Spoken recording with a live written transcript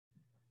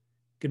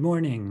Good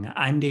morning.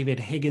 I'm David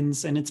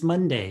Higgins, and it's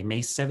Monday, May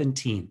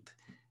 17th.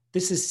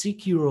 This is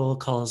CQ Roll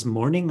Call's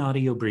morning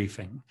audio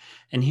briefing,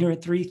 and here are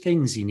three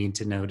things you need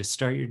to know to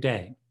start your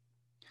day.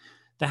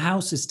 The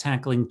House is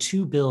tackling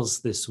two bills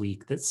this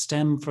week that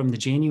stem from the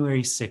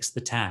January 6th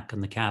attack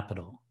on the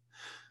Capitol.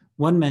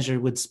 One measure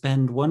would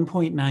spend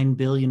 $1.9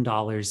 billion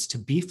to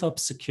beef up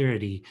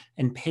security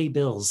and pay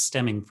bills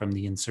stemming from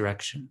the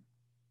insurrection.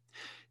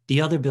 The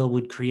other bill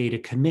would create a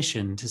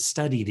commission to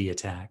study the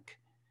attack.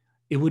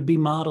 It would be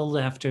modeled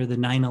after the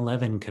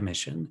 9/11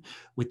 Commission,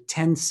 with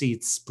 10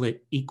 seats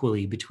split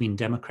equally between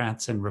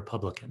Democrats and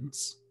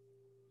Republicans.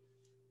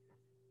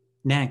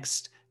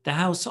 Next, the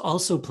House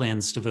also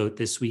plans to vote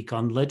this week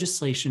on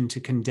legislation to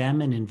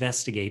condemn and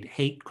investigate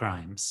hate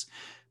crimes,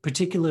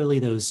 particularly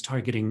those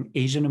targeting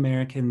Asian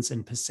Americans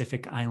and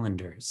Pacific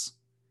Islanders.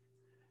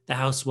 The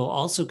House will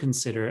also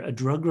consider a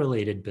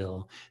drug-related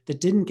bill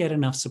that didn't get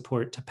enough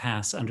support to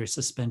pass under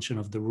suspension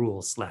of the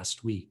rules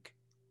last week.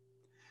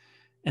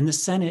 And the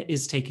Senate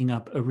is taking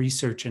up a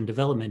research and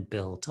development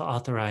bill to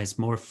authorize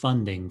more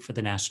funding for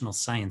the National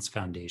Science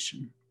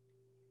Foundation.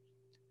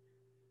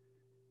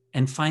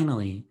 And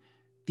finally,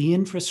 the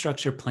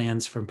infrastructure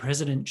plans from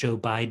President Joe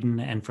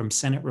Biden and from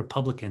Senate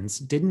Republicans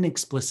didn't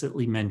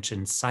explicitly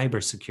mention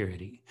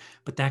cybersecurity,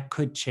 but that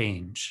could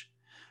change.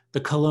 The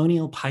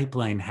Colonial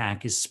Pipeline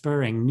hack is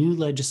spurring new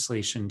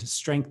legislation to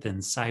strengthen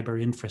cyber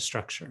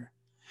infrastructure.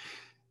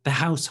 The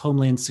House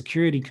Homeland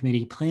Security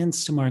Committee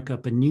plans to mark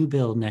up a new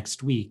bill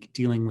next week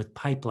dealing with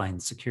pipeline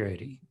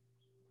security.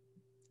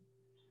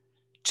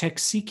 Check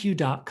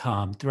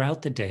CQ.com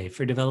throughout the day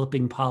for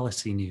developing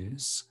policy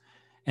news.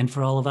 And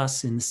for all of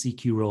us in the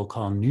CQ Roll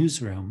Call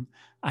newsroom,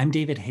 I'm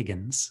David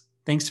Higgins.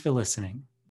 Thanks for listening.